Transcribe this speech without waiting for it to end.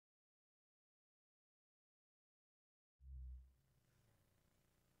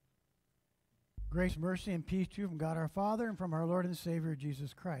Grace, mercy, and peace to you from God our Father and from our Lord and Savior,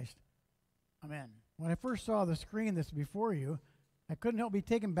 Jesus Christ. Amen. When I first saw the screen that's before you, I couldn't help be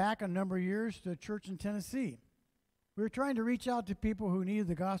taken back a number of years to a church in Tennessee. We were trying to reach out to people who needed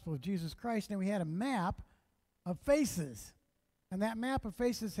the gospel of Jesus Christ, and we had a map of faces. And that map of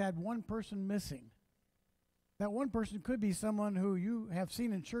faces had one person missing. That one person could be someone who you have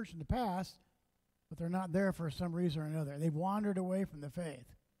seen in church in the past, but they're not there for some reason or another. They've wandered away from the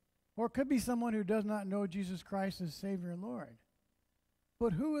faith. Or it could be someone who does not know Jesus Christ as Savior and Lord.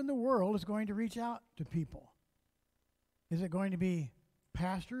 But who in the world is going to reach out to people? Is it going to be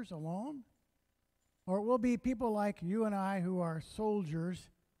pastors alone? Or it will be people like you and I who are soldiers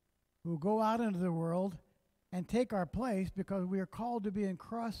who go out into the world and take our place because we are called to be in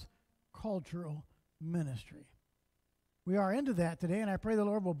cross-cultural ministry. We are into that today, and I pray the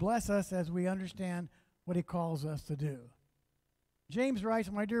Lord will bless us as we understand what He calls us to do. James writes,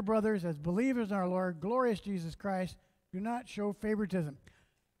 my dear brothers, as believers in our Lord, glorious Jesus Christ, do not show favoritism.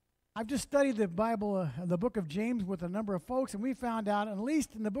 I've just studied the Bible, the book of James, with a number of folks, and we found out, at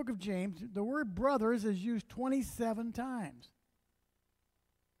least in the book of James, the word brothers is used 27 times.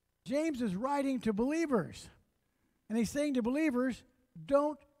 James is writing to believers, and he's saying to believers,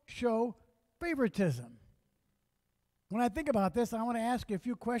 don't show favoritism. When I think about this, I want to ask you a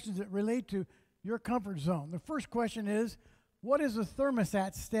few questions that relate to your comfort zone. The first question is, what is the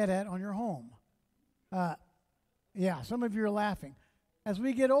thermostat set at on your home? Yeah, some of you are laughing. As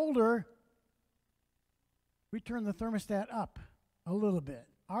we get older, we turn the thermostat up a little bit.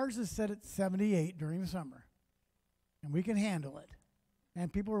 Ours is set at 78 during the summer, and we can handle it.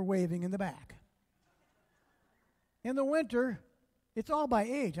 And people are waving in the back. In the winter, it's all by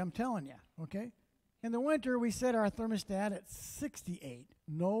age, I'm telling you, okay? In the winter, we set our thermostat at 68,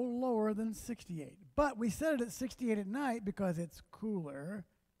 no lower than 68. But we set it at 68 at night because it's cooler.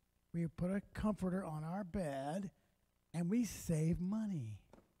 We put a comforter on our bed, and we save money.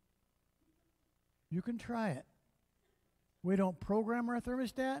 You can try it. We don't program our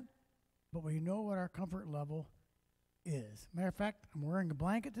thermostat, but we know what our comfort level is. Matter of fact, I'm wearing a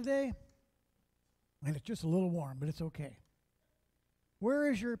blanket today, and it's just a little warm, but it's okay.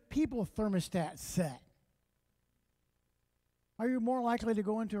 Where is your people thermostat set? Are you more likely to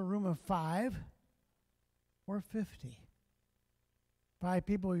go into a room of 5 or 50? 5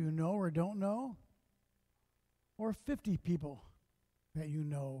 people you know or don't know? Or 50 people that you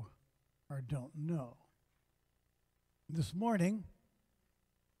know or don't know? This morning,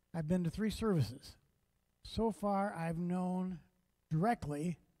 I've been to 3 services. So far, I've known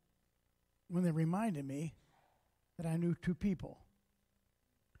directly, when they reminded me, that I knew 2 people.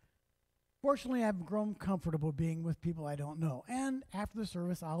 Fortunately, I've grown comfortable being with people I don't know, and after the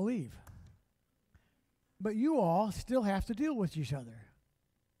service, I'll leave. But you all still have to deal with each other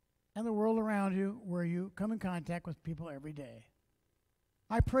and the world around you where you come in contact with people every day.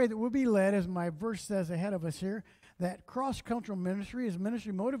 I pray that we'll be led, as my verse says ahead of us here, that cross-cultural ministry is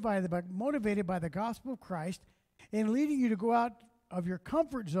ministry motivated by the gospel of Christ in leading you to go out of your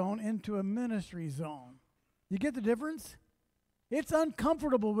comfort zone into a ministry zone. You get the difference? It's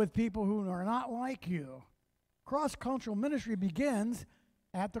uncomfortable with people who are not like you. Cross-cultural ministry begins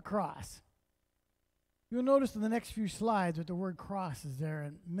at the cross. You'll notice in the next few slides that the word cross is there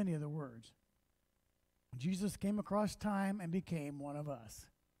in many of the words. Jesus came across time and became one of us.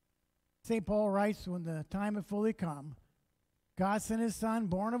 St. Paul writes, when the time had fully come, God sent His Son,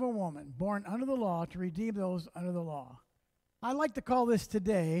 born of a woman, born under the law, to redeem those under the law. I like to call this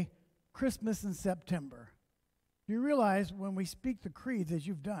today Christmas in September. You realize when we speak the creeds, as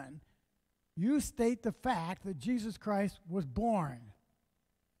you've done, you state the fact that Jesus Christ was born.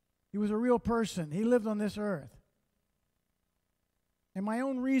 He was a real person. He lived on this earth. In my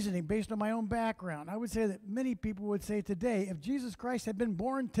own reasoning, based on my own background, I would say that many people would say today, if Jesus Christ had been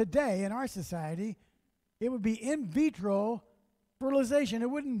born today in our society, it would be in vitro fertilization. It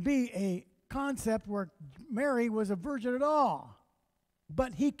wouldn't be a concept where Mary was a virgin at all.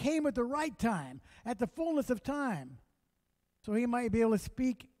 But He came at the right time, at the fullness of time, so He might be able to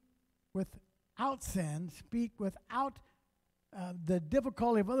speak without sin, speak without the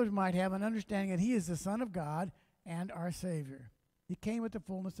difficulty of others might have in understanding that He is the Son of God and our Savior. He came at the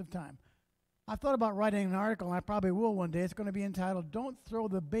fullness of time. I thought about writing an article, and I probably will one day. It's going to be entitled, Don't Throw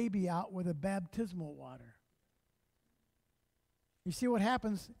the Baby Out with the Baptismal Water. You see what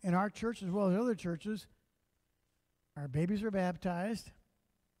happens in our church as well as other churches. Our babies are baptized.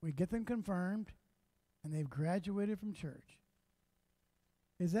 We get them confirmed, and they've graduated from church.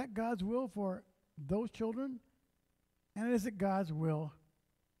 Is that God's will for those children? And is it God's will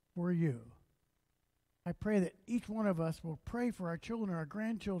for you? I pray that each one of us will pray for our children, our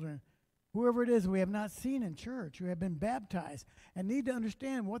grandchildren, whoever it is we have not seen in church, who have been baptized and need to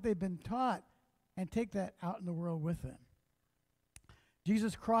understand what they've been taught and take that out in the world with them.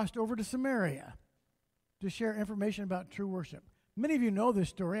 Jesus crossed over to Samaria to share information about true worship. Many of you know this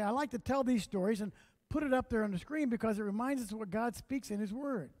story. I like to tell these stories and put it up there on the screen because it reminds us of what God speaks in his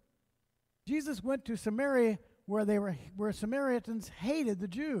word. Jesus went to Samaria where Samaritans hated the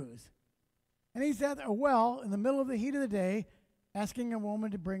Jews. And he's at a well in the middle of the heat of the day asking a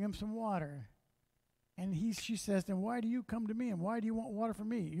woman to bring him some water. And she says to him, "Why do you come to me and why do you want water from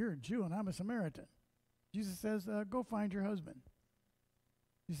me? You're a Jew and I'm a Samaritan." Jesus says, "Go find your husband."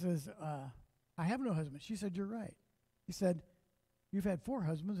 She says, "I have no husband." She said, "You're right." He said, "You've had 4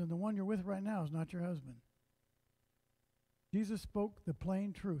 husbands and the one you're with right now is not your husband." Jesus spoke the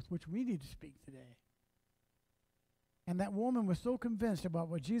plain truth, which we need to speak today. And that woman was so convinced about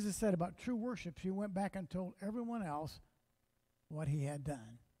what Jesus said about true worship, she went back and told everyone else what he had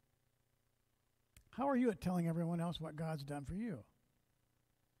done. How are you at telling everyone else what God's done for you?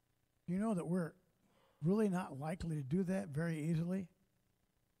 Do you know that we're really not likely to do that very easily?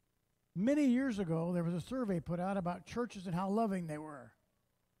 Many years ago, there was a survey put out about churches and how loving they were.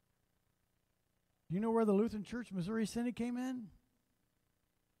 Do you know where the Lutheran Church Missouri Synod came in?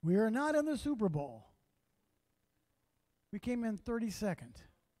 We are not in the Super Bowl. We came in 32nd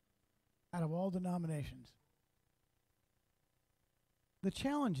out of all denominations. The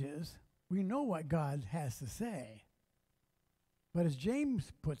challenge is, we know what God has to say. But as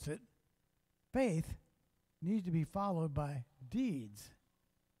James puts it, faith needs to be followed by deeds.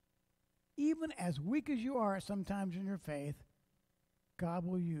 Even as weak as you are sometimes in your faith, God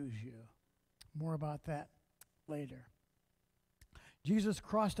will use you. More about that later. Jesus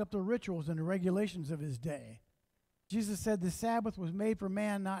crossed up the rituals and the regulations of his day. Jesus said the Sabbath was made for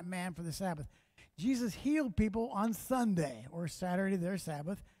man, not man for the Sabbath. Jesus healed people on Sunday, or Saturday, their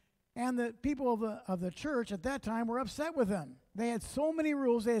Sabbath, and the people of the church at that time were upset with him. They had so many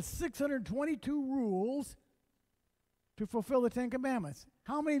rules. They had 622 rules to fulfill the 10 Commandments.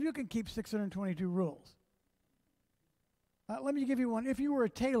 How many of you can keep 622 rules? Let me give you one. If you were a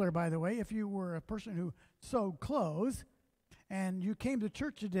tailor, by the way, if you were a person who sewed clothes, and you came to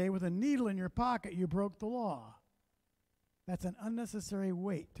church today with a needle in your pocket, you broke the law. That's an unnecessary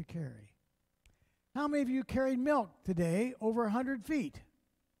weight to carry. How many of you carried milk today over 100 feet?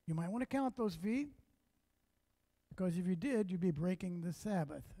 You might want to count those feet, because if you did, you'd be breaking the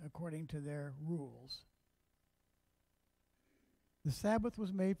Sabbath according to their rules. The Sabbath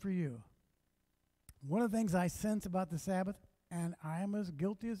was made for you. One of the things I sense about the Sabbath, and I am as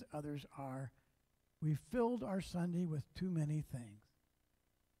guilty as others are, we filled our Sunday with too many things.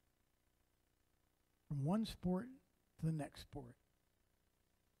 From one sport to the next sport.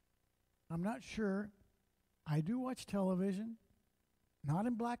 I'm not sure. I do watch television, not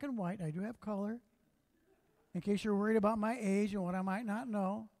in black and white. I do have color. In case you're worried about my age and what I might not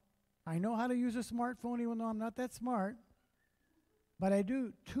know. I know how to use a smartphone even though I'm not that smart. But I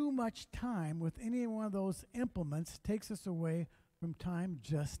do too much time with any one of those implements takes us away from time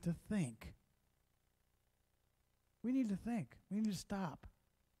just to think. We need to think. We need to stop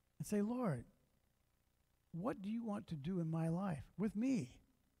and say, "Lord, what do you want to do in my life with me?"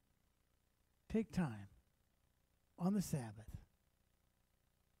 Take time on the Sabbath.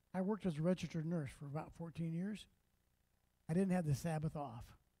 I worked as a registered nurse for about 14 years. I didn't have the Sabbath off.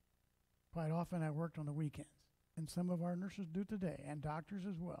 Quite often I worked on the weekends. And some of our nurses do today, and doctors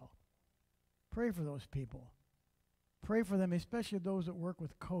as well. Pray for those people. Pray for them, especially those that work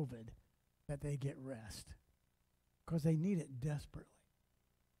with COVID, that they get rest, because they need it desperately.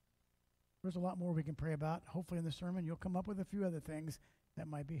 There's a lot more we can pray about. Hopefully in the sermon you'll come up with a few other things that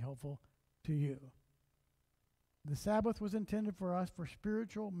might be helpful to you. The Sabbath was intended for us for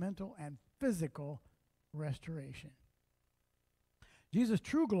spiritual, mental, and physical restoration. Jesus'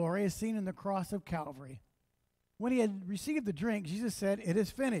 true glory is seen in the cross of Calvary. When he had received the drink, Jesus said, "It is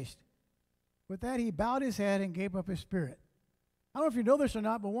finished." With that, he bowed his head and gave up his spirit. I don't know if you know this or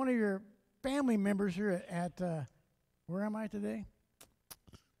not, but one of your family members here at where am I today?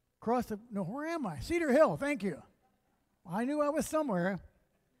 Where am I? Cedar Hill, thank you. I knew I was somewhere.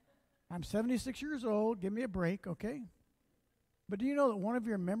 I'm 76 years old. Give me a break, okay? But do you know that one of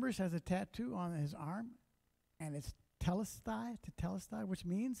your members has a tattoo on his arm? And it's telestai, which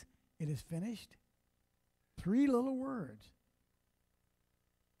means it is finished. 3 little words.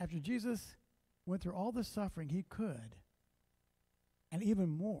 After Jesus went through all the suffering he could, and even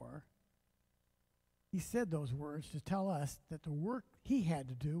more, he said those words to tell us that the work he had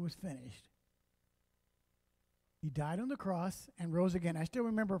to do was finished. He died on the cross and rose again. I still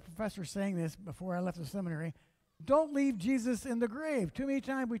remember a professor saying this before I left the seminary. Don't leave Jesus in the grave. Too many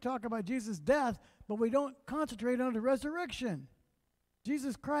times we talk about Jesus' death, but we don't concentrate on the resurrection.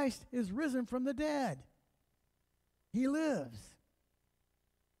 Jesus Christ is risen from the dead. He lives.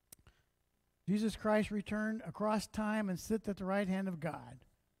 Jesus Christ returned across time and sits at the right hand of God.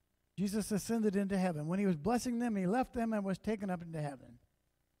 Jesus ascended into heaven. When he was blessing them, he left them and was taken up into heaven.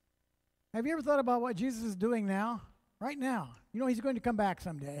 Have you ever thought about what Jesus is doing now? Right now. You know he's going to come back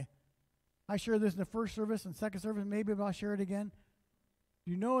someday. I shared this in the first service and second service. Maybe I'll share it again.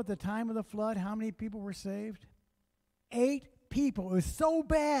 Do you know at the time of the flood how many people were saved? 8 people. It was so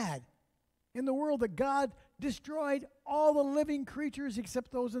bad in the world that God destroyed all the living creatures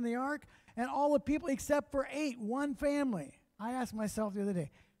except those in the ark, and all the people except for 8, one family. I asked myself the other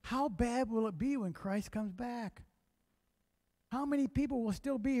day, how bad will it be when Christ comes back? How many people will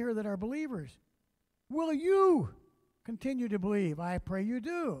still be here that are believers? Will you continue to believe? I pray you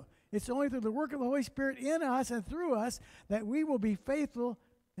do. It's only through the work of the Holy Spirit in us and through us that we will be faithful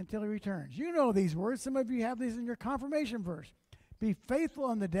until he returns. You know these words. Some of you have these in your confirmation verse. Be faithful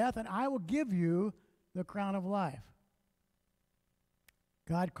unto death, and I will give you the crown of life.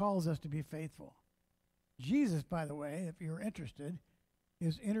 God calls us to be faithful. Jesus, by the way, if you're interested,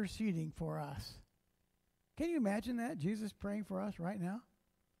 is interceding for us. Can you imagine that? Jesus praying for us right now?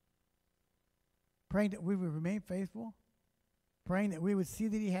 Praying that we would remain faithful? Praying that we would see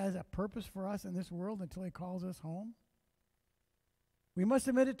that he has a purpose for us in this world until he calls us home? We must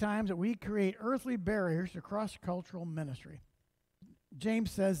admit at times that we create earthly barriers to cross-cultural ministry.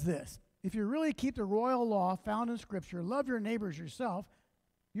 James says this, if you really keep the royal law found in Scripture, love your neighbors yourself,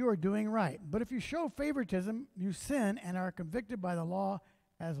 you are doing right. But if you show favoritism, you sin and are convicted by the law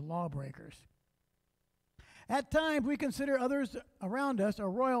as lawbreakers. At times, we consider others around us a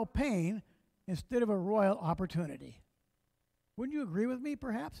royal pain instead of a royal opportunity. Wouldn't you agree with me,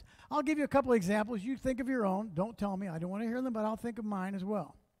 perhaps? I'll give you a couple examples. You think of your own. Don't tell me. I don't want to hear them, but I'll think of mine as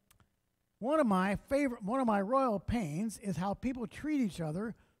well. One of my royal pains is how people treat each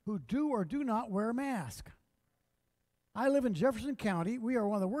other who do or do not wear a mask. I live in Jefferson County. We are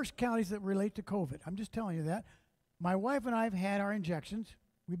one of the worst counties that relate to COVID. I'm just telling you that. My wife and I have had our injections.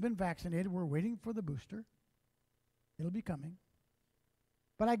 We've been vaccinated. We're waiting for the booster. It'll be coming.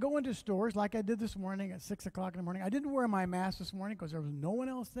 But I go into stores like I did this morning at 6 o'clock in the morning. I didn't wear my mask this morning because there was no one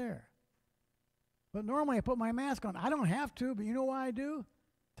else there. But normally I put my mask on. I don't have to, but you know why I do?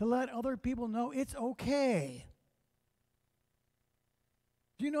 To let other people know it's okay.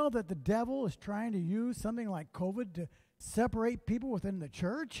 Do you know that the devil is trying to use something like COVID to separate people within the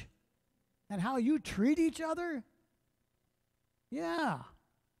church? And how you treat each other? Yeah.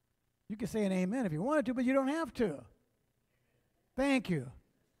 You can say an amen if you wanted to, but you don't have to. Thank you.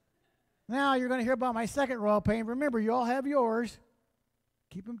 Now you're going to hear about my second royal pain. Remember, you all have yours.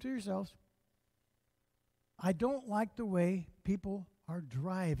 Keep them to yourselves. I don't like the way people are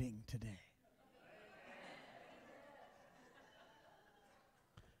driving today.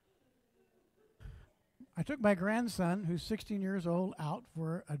 I took my grandson, who's 16 years old, out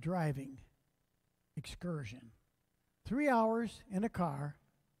for a driving excursion. 3 hours in a car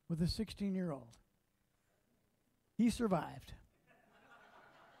with a 16-year-old. He survived.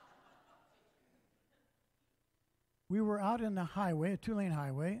 We were out in the highway, a 2-lane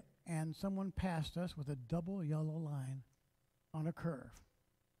highway, and someone passed us with a double yellow line on a curve.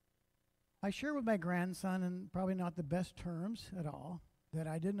 I shared with my grandson, in probably not the best terms at all, that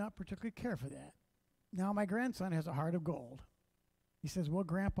I did not particularly care for that. Now my grandson has a heart of gold. He says, well,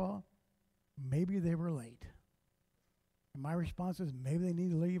 Grandpa, maybe they were late. And my response is, maybe they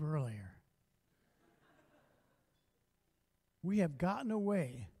need to leave earlier. We have gotten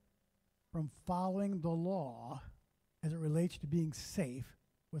away from following the law as it relates to being safe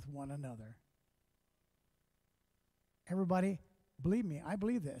with one another. Everybody, believe me, I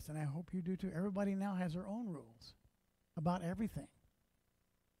believe this, and I hope you do too. Everybody now has their own rules about everything.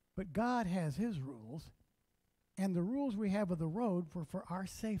 But God has his rules, and the rules we have of the road for our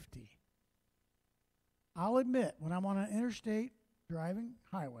safety. I'll admit, when I'm on an interstate driving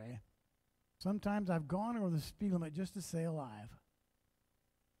highway, sometimes I've gone over the speed limit just to stay alive.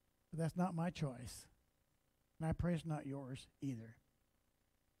 But that's not my choice. And I pray it's not yours either.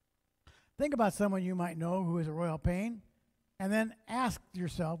 Think about someone you might know who is a royal pain, and then ask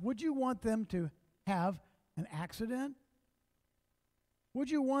yourself, would you want them to have an accident? Would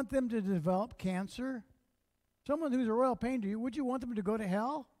you want them to develop cancer? Someone who's a royal pain to you, would you want them to go to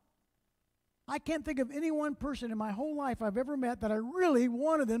hell? I can't think of any one person in my whole life I've ever met that I really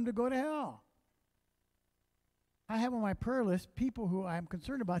wanted them to go to hell. I have on my prayer list people who I'm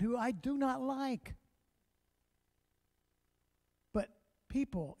concerned about who I do not like. But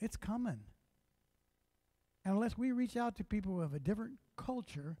people, it's coming. And unless we reach out to people who have a different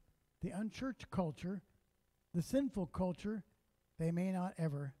culture, the unchurched culture, the sinful culture, they may not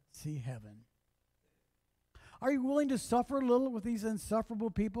ever see heaven. Are you willing to suffer a little with these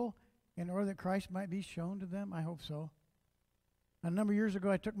insufferable people in order that Christ might be shown to them? I hope so. A number of years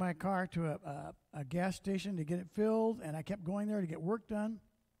ago, I took my car to a gas station to get it filled, and I kept going there to get work done.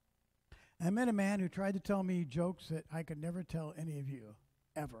 I met a man who tried to tell me jokes that I could never tell any of you,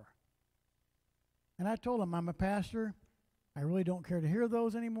 ever. And I told him, I'm a pastor. I really don't care to hear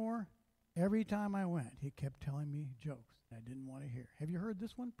those anymore. Every time I went, he kept telling me jokes I didn't want to hear. Have you heard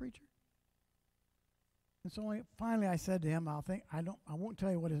this one, preacher? And so finally I said to him, I won't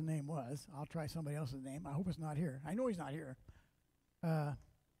tell you what his name was. I'll try somebody else's name. I hope it's not here. I know he's not here.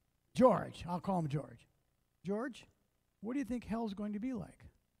 George. I'll call him George. George, what do you think hell's going to be like?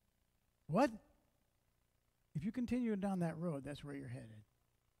 What? If you continue down that road, that's where you're headed.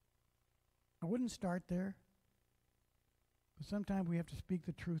 I wouldn't start there. But sometimes we have to speak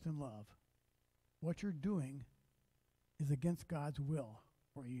the truth in love. What you're doing is against God's will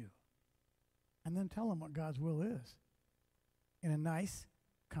for you. And then tell them what God's will is in a nice,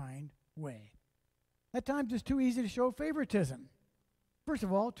 kind way. At times it's too easy to show favoritism. First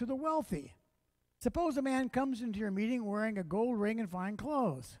of all, to the wealthy. Suppose a man comes into your meeting wearing a gold ring and fine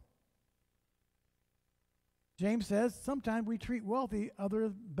clothes. James says sometimes we treat wealthy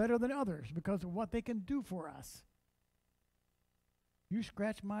better than others because of what they can do for us. You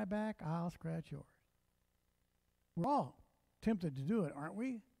scratch my back, I'll scratch yours. We're all tempted to do it, aren't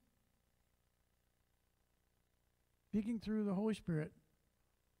we? Speaking through the Holy Spirit,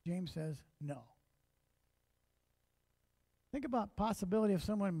 James says no. Think about possibility of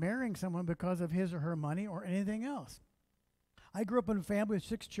someone marrying someone because of his or her money or anything else. I grew up in a family with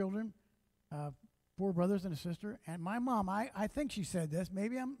 6 children, 4 brothers and a sister, and my mom, I think she said this,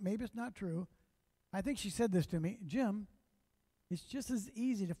 maybe it's not true. I think she said this to me, Jim, it's just as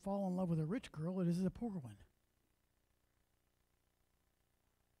easy to fall in love with a rich girl as it is a poor one.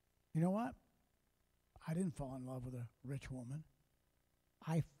 You know what? I didn't fall in love with a rich woman.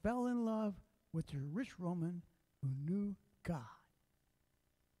 I fell in love with a rich woman who knew God.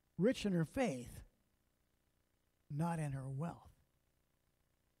 Rich in her faith, not in her wealth.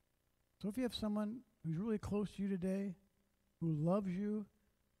 So if you have someone who's really close to you today, who loves you,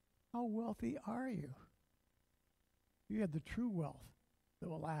 how wealthy are you? You have the true wealth that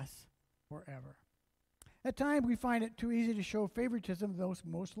will last forever. At times we find it too easy to show favoritism to those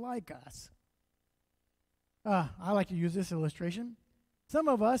most like us. I like to use this illustration. Some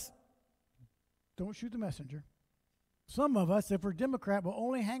of us, don't shoot the messenger. Some of us, if we're Democrat, will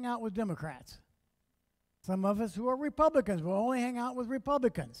only hang out with Democrats. Some of us who are Republicans will only hang out with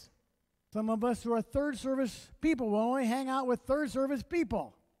Republicans. Some of us who are third service people will only hang out with third service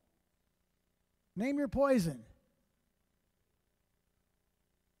people. Name your poison.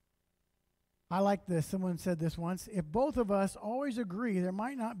 I like this. Someone said this once. If both of us always agree, there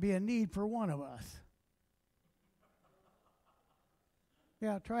might not be a need for one of us.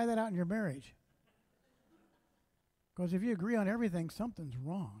 Yeah, try that out in your marriage. Because if you agree on everything, something's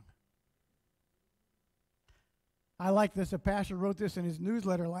wrong. I like this. A pastor wrote this in his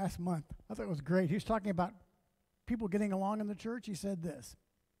newsletter last month. I thought it was great. He was talking about people getting along in the church. He said this.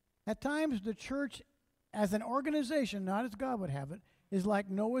 At times, the church as an organization, not as God would have it, is like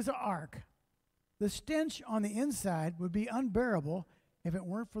Noah's Ark. The stench on the inside would be unbearable if it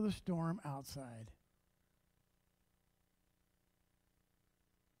weren't for the storm outside.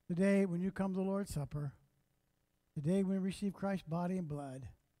 Today, when you come to the Lord's Supper, today when you receive Christ's body and blood,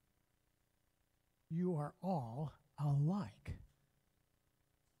 you are all alike.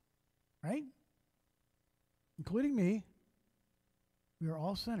 Right? Including me. We are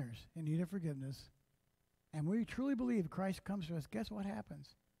all sinners in need of forgiveness. And we truly believe Christ comes to us. Guess what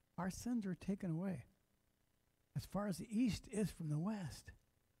happens? Our sins are taken away as far as the east is from the west.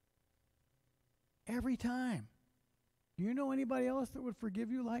 Every time. Do you know anybody else that would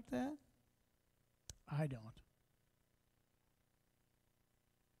forgive you like that? I don't.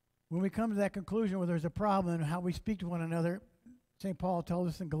 When we come to that conclusion where there's a problem in how we speak to one another, St. Paul tells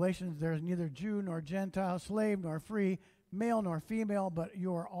us in Galatians, there is neither Jew nor Gentile, slave nor free, male nor female, but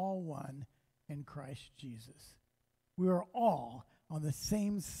you are all one in Christ Jesus. We are all on the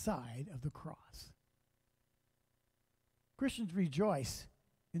same side of the cross. Christians rejoice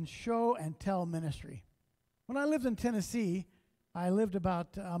in show and tell ministry. When I lived in Tennessee, I lived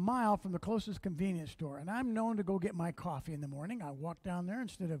about a mile from the closest convenience store, and I'm known to go get my coffee in the morning. I walk down there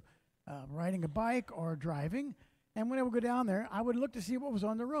instead of riding a bike or driving, and when I would go down there, I would look to see what was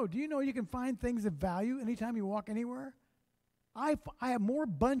on the road. Do you know you can find things of value anytime you walk anywhere? I have more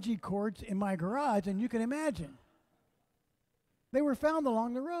bungee cords in my garage than you can imagine. They were found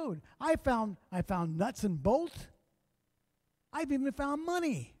along the road. I found nuts and bolts. I've even found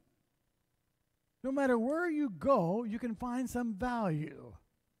money. No matter where you go, you can find some value.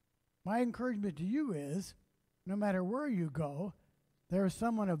 My encouragement to you is, no matter where you go, there is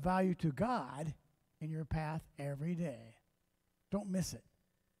someone of value to God in your path every day. Don't miss it.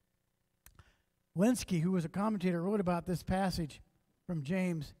 Linsky, who was a commentator, wrote about this passage from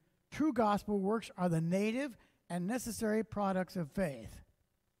James. True gospel works are the native and necessary products of faith.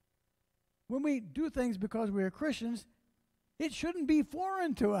 When we do things because we are Christians, it shouldn't be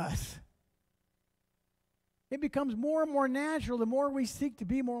foreign to us. It becomes more and more natural the more we seek to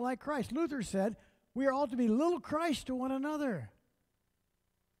be more like Christ. Luther said, we are all to be little Christ to one another.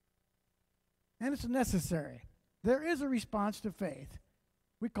 And it's necessary. There is a response to faith.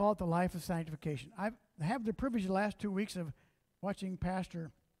 We call it the life of sanctification. I have the privilege the last 2 weeks of watching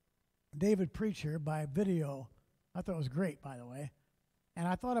Pastor David preach here by video. I thought it was great, by the way. And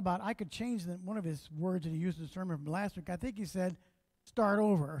I thought about I could change one of his words that he used in the sermon from last week. I think he said, start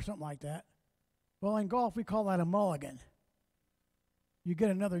over or something like that. Well, in golf, we call that a mulligan. You get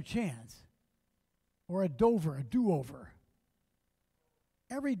another chance. Or a do-over.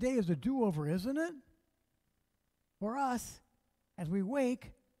 Every day is a do-over, isn't it? For us, as we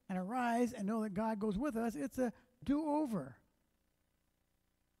wake and arise and know that God goes with us, it's a do-over.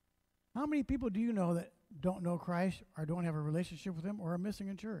 How many people do you know that don't know Christ or don't have a relationship with Him or are missing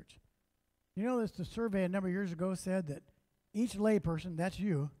in church? You know, the survey a number of years ago said that each layperson, that's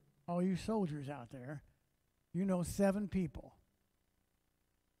you, all you soldiers out there, you know 7 people.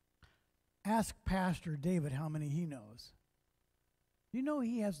 Ask Pastor David how many he knows. You know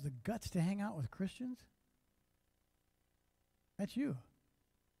he has the guts to hang out with Christians? That's you.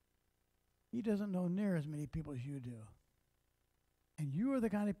 He doesn't know near as many people as you do. And you are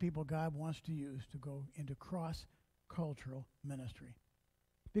the kind of people God wants to use to go into cross-cultural ministry.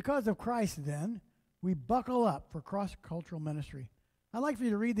 Because of Christ, then, we buckle up for cross-cultural ministry. I'd like for you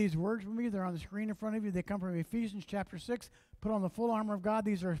to read these words with me. They're on the screen in front of you. They come from Ephesians chapter 6. Put on the full armor of God.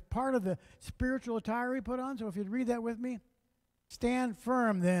 These are part of the spiritual attire we put on. So if you'd read that with me. Stand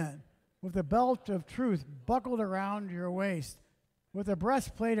firm then, with the belt of truth buckled around your waist, with a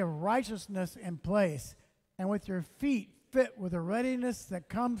breastplate of righteousness in place, and with your feet fit with the readiness that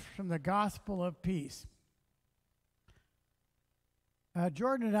comes from the gospel of peace.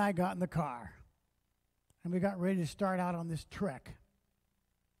 Jordan and I got in the car, and we got ready to start out on this trek.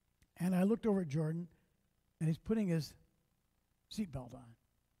 And I looked over at Jordan, and he's putting his seatbelt on.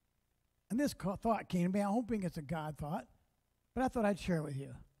 And this thought came to me. I'm hoping it's a God thought, but I thought I'd share it with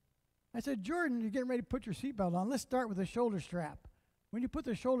you. I said, Jordan, you're getting ready to put your seatbelt on. Let's start with the shoulder strap. When you put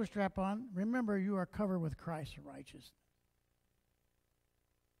the shoulder strap on, remember you are covered with Christ's righteousness.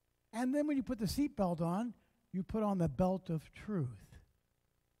 And then when you put the seatbelt on, you put on the belt of truth.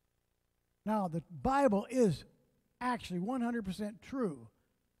 Now, the Bible is actually 100% true,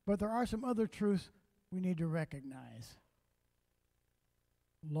 but there are some other truths we need to recognize.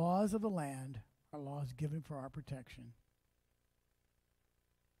 Laws of the land are laws given for our protection.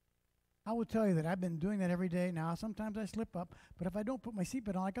 I will tell you that I've been doing that every day now. Sometimes I slip up, but if I don't put my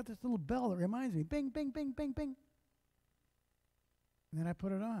seatbelt on, I got this little bell that reminds me, bing, bing, bing, bing, bing. And then I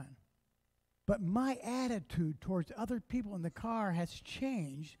put it on. But my attitude towards other people in the car has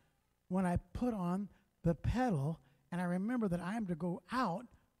changed when I put on the pedal and I remember that I am to go out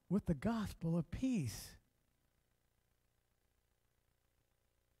with the gospel of peace.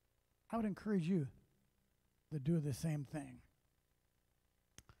 I would encourage you to do the same thing.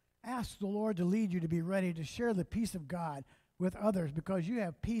 Ask the Lord to lead you to be ready to share the peace of God with others because you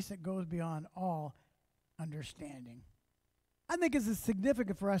have peace that goes beyond all understanding. I think this is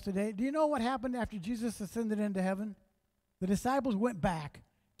significant for us today. Do you know what happened after Jesus ascended into heaven? The disciples went back.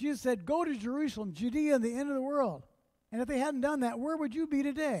 Jesus said, go to Jerusalem, Judea, and the end of the world. And if they hadn't done that, where would you be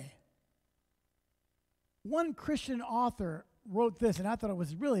today? One Christian author wrote this, and I thought it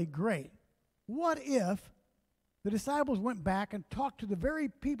was really great. What if the disciples went back and talked to the very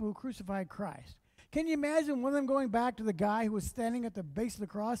people who crucified Christ? Can you imagine one of them going back to the guy who was standing at the base of the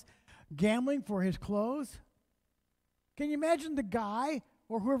cross gambling for his clothes? Can you imagine the guy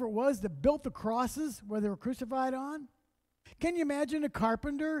or whoever it was that built the crosses where they were crucified on? Can you imagine a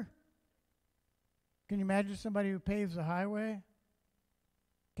carpenter? Can you imagine somebody who paves the highway?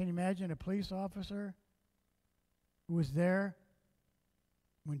 Can you imagine a police officer who was there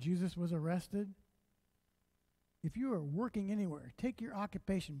when Jesus was arrested? If you are working anywhere, take your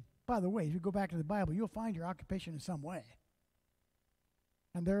occupation. By the way, if you go back to the Bible, you'll find your occupation in some way.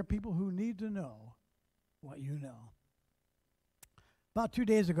 And there are people who need to know what you know. About 2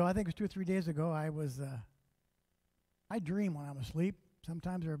 days ago, I think it was 2 or 3 days ago, I dream when I'm asleep.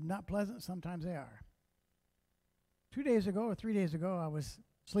 Sometimes they're not pleasant, sometimes they are. 2 days ago or 3 days ago, I was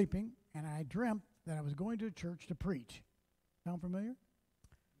sleeping, and I dreamt that I was going to church to preach. Sound familiar?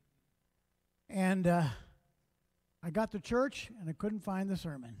 And I got to church, and I couldn't find the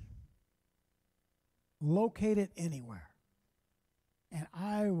sermon. Locate it anywhere. And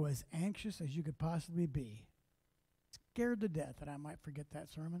I was anxious as you could possibly be. Scared to death that I might forget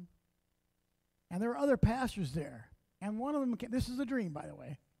that sermon. And there were other pastors there. And one of them, this is a dream, by the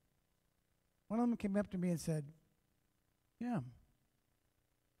way. One of them came up to me and said, Jim,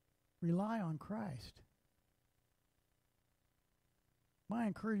 rely on Christ. My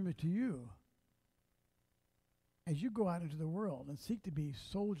encouragement to you, as you go out into the world and seek to be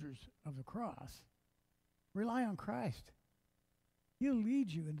soldiers of the cross, rely on Christ. He'll lead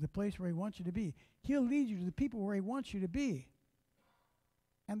you into the place where he wants you to be. He'll lead you to the people where he wants you to be.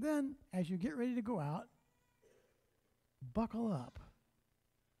 And then, as you get ready to go out, buckle up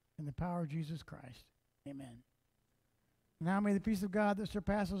in the power of Jesus Christ. Amen. Now may the peace of God that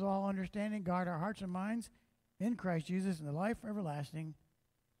surpasses all understanding guard our hearts and minds in Christ Jesus in the life everlasting.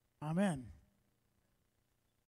 Amen.